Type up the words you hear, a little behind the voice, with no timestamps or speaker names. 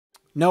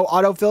No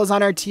autofills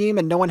on our team,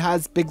 and no one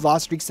has big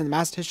loss streaks in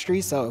match history,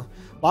 so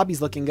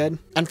Bobby's looking good.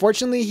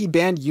 Unfortunately, he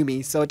banned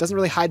Yuumi, so it doesn't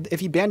really hide. If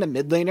he banned a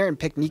mid laner and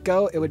picked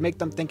Neeko, it would make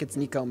them think it's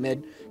Neeko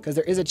mid, because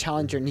there is a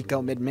challenger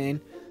Neeko mid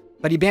main.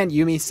 But he banned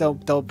Yuumi, so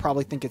they'll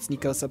probably think it's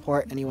Neeko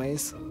support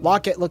anyways.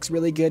 Locket looks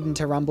really good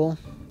into Rumble.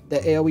 The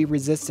AoE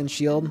resist and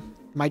shield.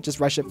 Might just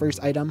rush it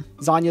first item.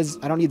 Zhonya's,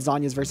 I don't need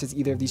Zhonya's versus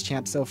either of these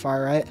champs so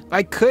far, right?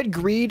 I could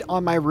greed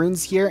on my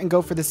runes here and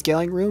go for the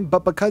scaling rune,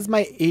 but because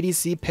my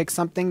ADC picks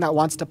something that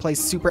wants to play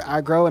super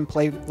aggro and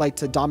play like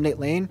to dominate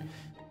lane,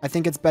 I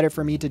think it's better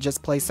for me to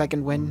just play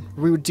second wind.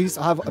 Reduce,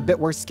 I'll have a bit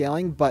worse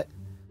scaling, but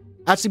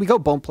actually we go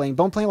bone playing.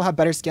 Bone playing will have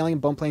better scaling,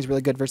 and bone playing is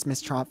really good versus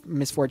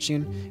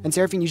Misfortune. And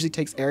Seraphine usually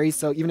takes Ares,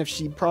 so even if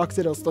she procs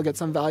it, it'll still get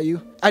some value.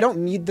 I don't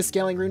need the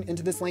scaling rune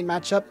into this lane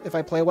matchup if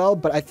I play well,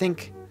 but I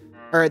think,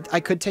 or I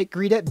could take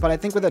greed it, but I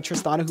think with a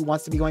Tristana who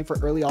wants to be going for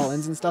early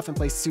all-ins and stuff and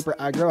play super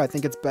aggro, I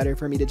think it's better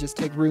for me to just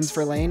take runes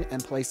for lane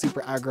and play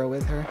super aggro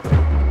with her.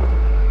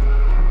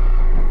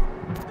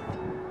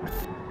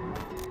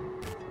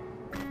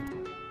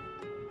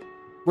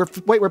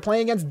 We're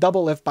playing against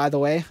Doublelift, by the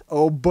way.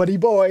 Oh, buddy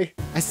boy.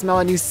 I smell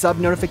a new sub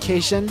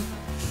notification.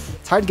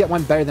 It's hard to get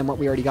one better than what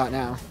we already got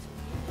now.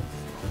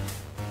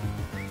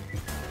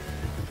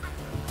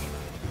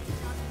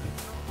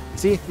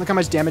 See, look how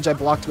much damage I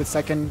blocked with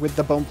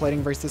the bone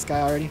plating versus this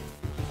guy already.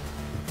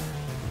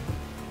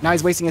 Now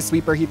he's wasting a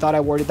sweeper. He thought I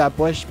warded that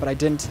bush, but I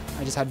didn't.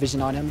 I just had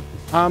vision on him.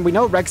 We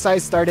know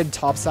Rek'Sai started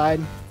topside,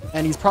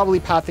 and he's probably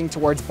pathing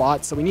towards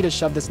bot, so we need to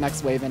shove this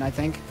next wave in, I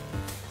think.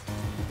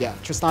 Yeah,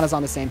 Tristana's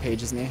on the same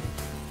page as me.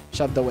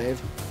 Shove the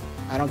wave.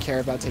 I don't care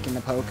about taking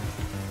the poke.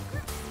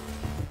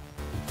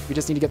 We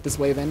just need to get this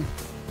wave in.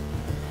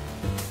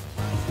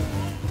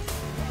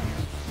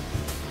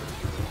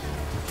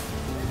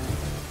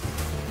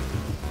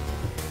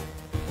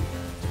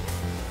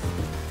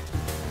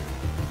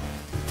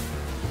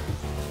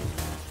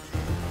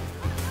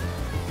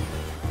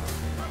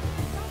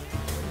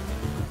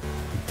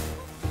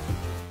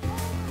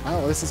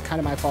 Oh, this is kind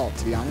of my fault,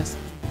 to be honest.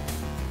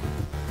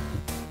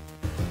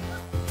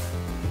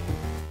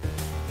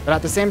 But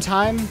at the same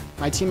time,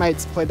 my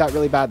teammates played that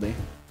really badly.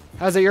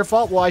 How's it your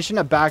fault? Well, I shouldn't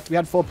have backed. We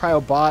had full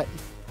prio bot.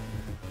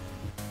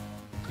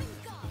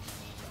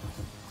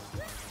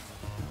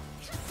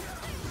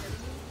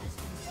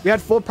 We had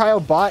full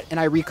prio bot, and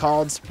I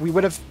recalled. We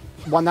would have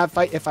won that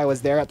fight if I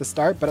was there at the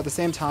start, but at the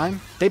same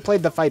time, they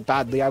played the fight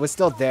badly. I was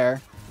still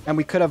there, and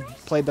we could have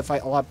played the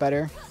fight a lot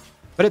better.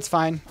 But it's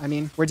fine. I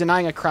mean, we're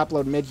denying a crap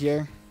load mid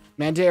here.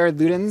 Mandate or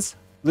Ludens?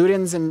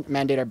 Ludens and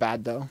Mandate are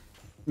bad, though.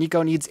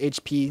 Neeko needs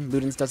HP.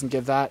 Ludens doesn't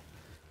give that.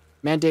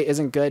 Mandate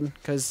isn't good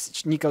because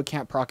Neeko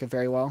can't proc it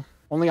very well.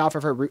 Only off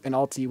of her root and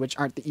ulti, which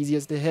aren't the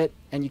easiest to hit,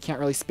 and you can't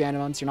really spam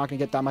them, so you're not going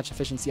to get that much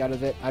efficiency out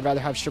of it. I'd rather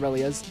have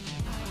Shirelia's.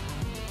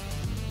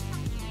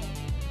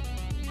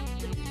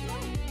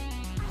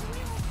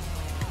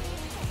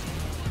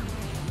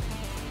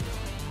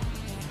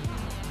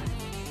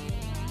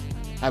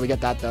 We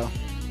get that, though.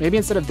 Maybe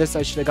instead of this,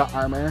 I should have got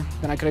armor.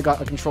 Then I could have got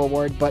a control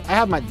ward, but I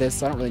have my this,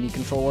 so I don't really need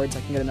control wards.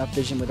 I can get enough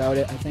vision without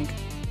it, I think.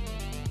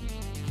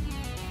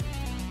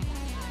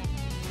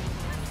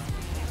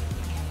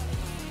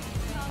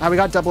 We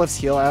got Doublelift's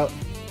heal out.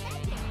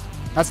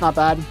 That's not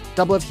bad.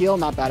 Doublelift heal,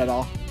 not bad at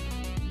all.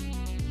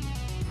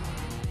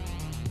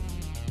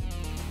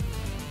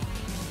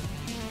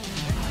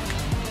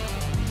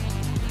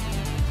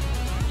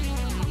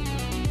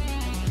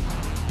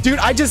 Dude,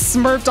 I just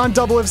smurfed on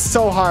Doublelift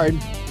so hard.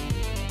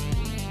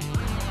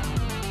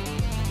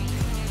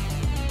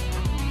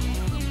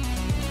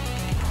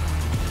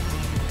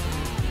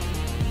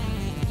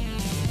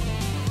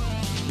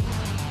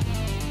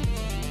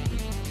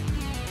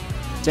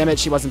 Damn it,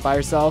 she wasn't by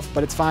herself,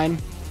 but it's fine.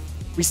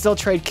 We still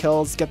trade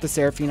kills, get the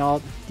Seraphine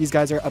ult. These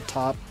guys are up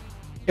top.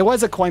 It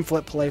was a coin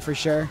flip play for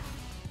sure.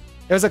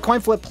 It was a coin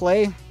flip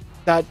play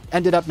that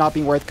ended up not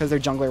being worth because their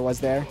jungler was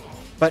there.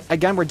 But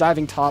again, we're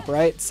diving top,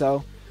 right?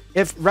 So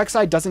if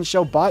Rek'Sai doesn't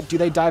show bot, do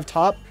they dive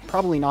top?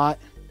 Probably not.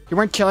 You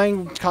weren't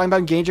talking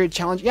about Engager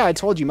challenge. Yeah, I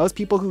told you, most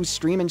people who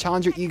stream in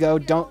Challenger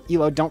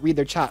don't read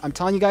their chat. I'm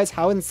telling you guys,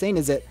 how insane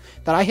is it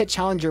that I hit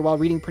Challenger while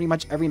reading pretty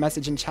much every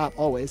message in chat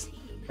always,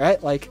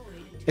 right? Like,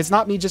 it's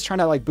not me just trying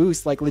to like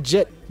boost, like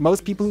legit,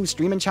 most people who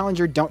stream in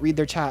Challenger don't read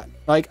their chat.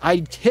 Like,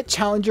 I hit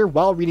Challenger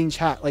while reading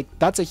chat. Like,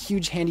 that's a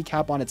huge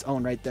handicap on its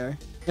own right there.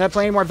 Did I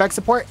play any more Vex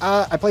support?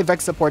 I play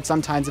Vex support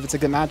sometimes if it's a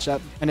good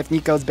matchup. And if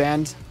Neeko's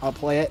banned, I'll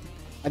play it.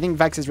 I think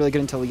Vex is really good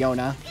into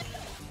Leona.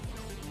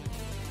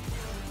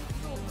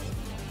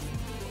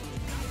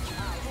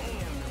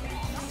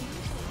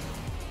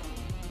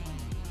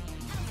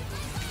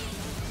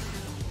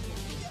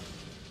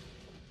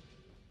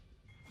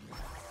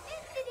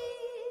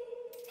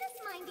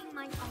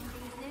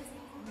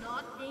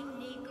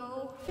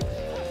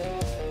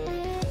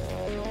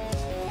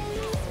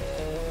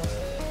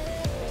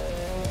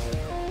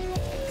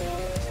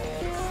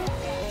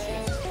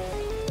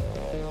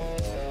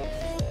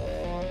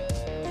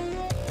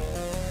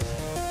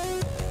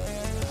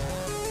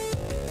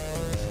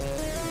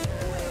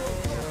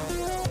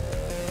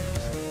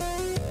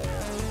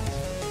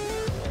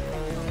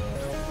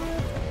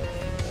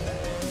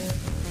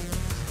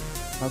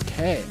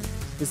 Okay.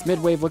 This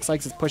mid wave looks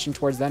like it's pushing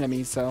towards the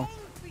enemy, so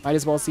might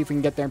as well see if we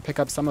can get there and pick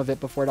up some of it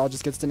before it all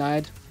just gets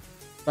denied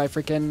by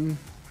freaking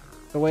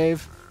the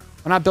wave.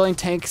 I'm not building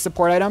tank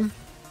support item.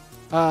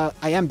 I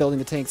am building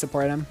the tank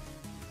support item.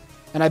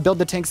 And I build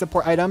the tank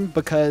support item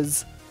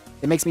because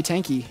it makes me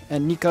tanky.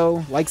 And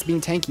Neeko likes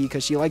being tanky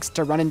because she likes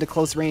to run into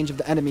close range of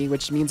the enemy,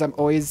 which means I'm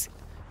always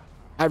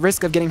at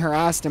risk of getting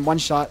harassed in one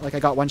shot, like I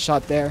got one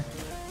shot there.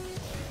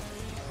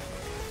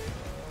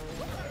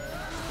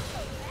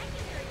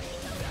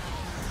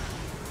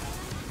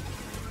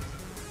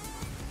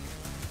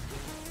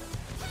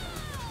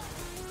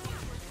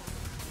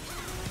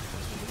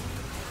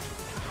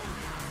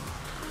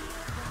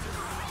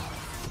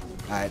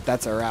 Alright,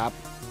 that's a wrap.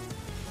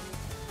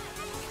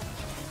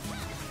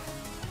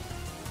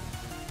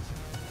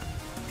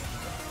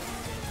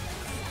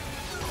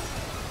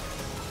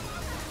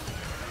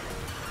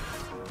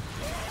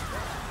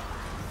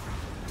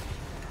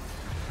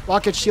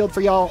 Rocket shield for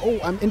y'all. Oh,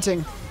 I'm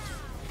inting.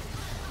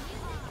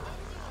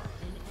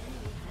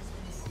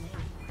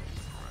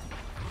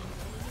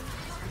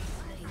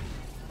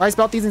 I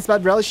spelt these in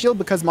spelled relish shield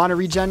because mono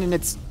regen and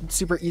it's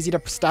super easy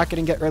to stack it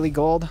and get early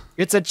gold.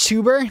 It's a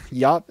tuber.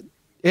 Yup.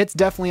 It's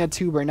definitely a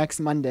tuber next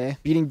Monday.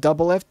 Beating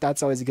Doublelift,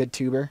 that's always a good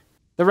tuber.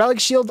 The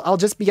relic shield, I'll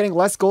just be getting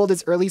less gold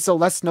as early, so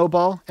less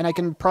snowball, and I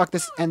can proc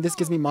this, and this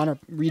gives me mono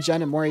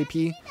regen and more AP.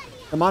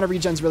 The mono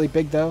regen's really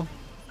big though.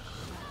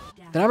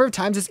 The number of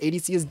times this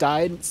ADC has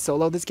died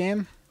solo this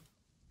game,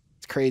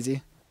 it's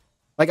crazy.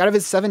 Like out of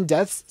his 7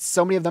 deaths,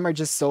 so many of them are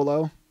just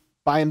solo,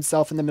 by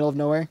himself in the middle of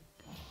nowhere.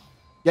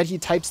 Yet he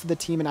types to the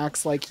team and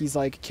acts like he's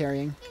like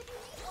carrying.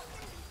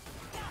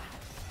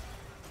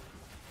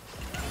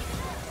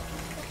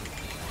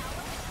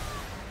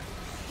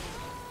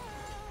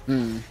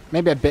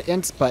 Maybe a bit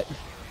int, but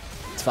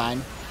it's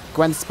fine.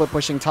 Gwen's split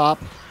pushing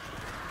top.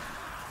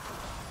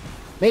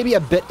 Maybe a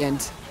bit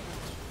int,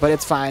 but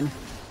it's fine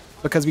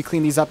because we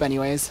clean these up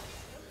anyways.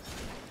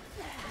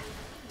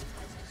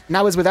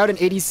 Now is without an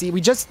ADC. We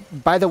just,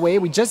 by the way,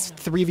 we just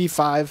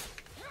 3v5.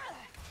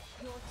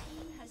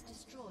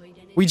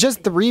 We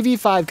just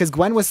 3v5 because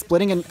Gwen was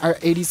splitting and our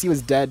ADC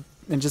was dead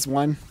and just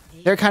won.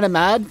 They're kind of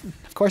mad.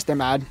 Of course they're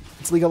mad.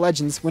 It's League of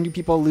Legends. When do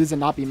people lose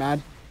and not be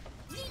mad?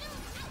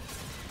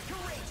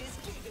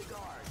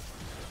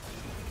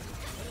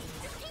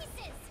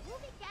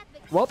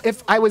 Well,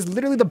 if I was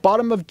literally the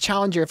bottom of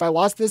Challenger, if I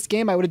lost this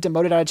game, I would have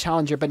demoted out of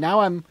Challenger. But now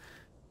I'm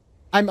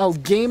a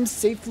game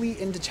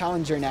safely into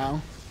Challenger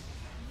now.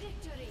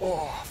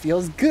 Oh,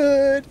 feels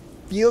good.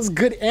 Feels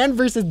good. And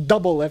versus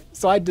Doublelift,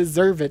 so I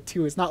deserve it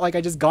too. It's not like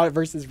I just got it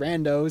versus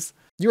randos.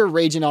 You were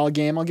raging all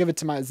game. I'll give it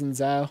to my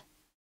Zinzao.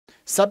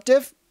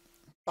 Subdiff?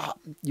 Oh,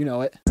 you know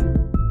it.